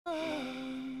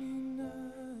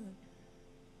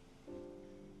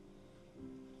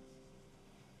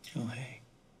Oh, hey.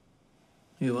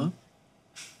 You up?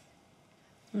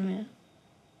 Yeah.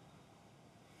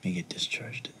 You get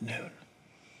discharged at noon.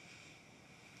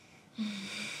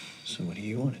 So what do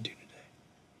you want to do today?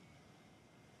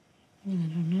 I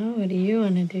don't know. What do you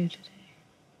want to do today?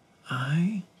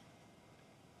 I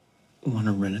want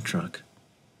to rent a truck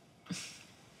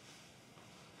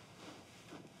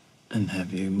and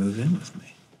have you move in with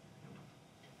me.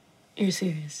 You're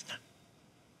serious?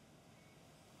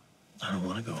 I don't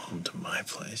want to go home to my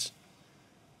place.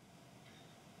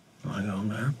 I want to go home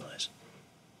to her place.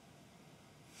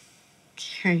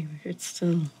 Carrie, we're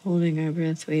still holding our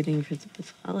breath waiting for the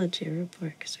pathology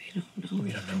report because we don't know.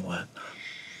 We don't know what.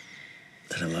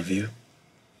 That I love you.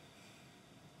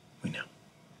 We know.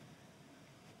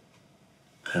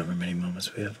 However many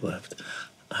moments we have left,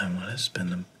 I want to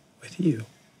spend them with you.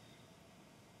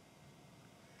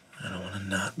 I don't want to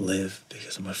not live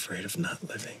because I'm afraid of not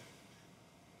living.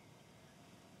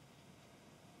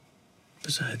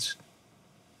 Besides,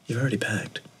 you've already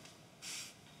packed.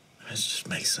 It just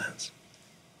makes sense.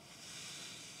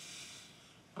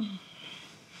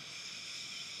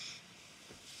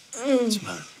 What's the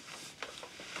matter?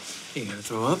 You gonna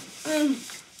throw up?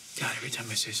 God, every time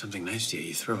I say something nice to you,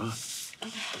 you throw up.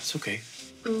 It's okay.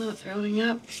 I'm not throwing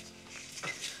up.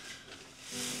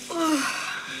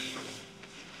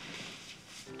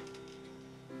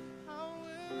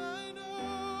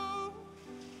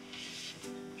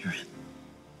 You're in.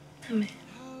 I'm in.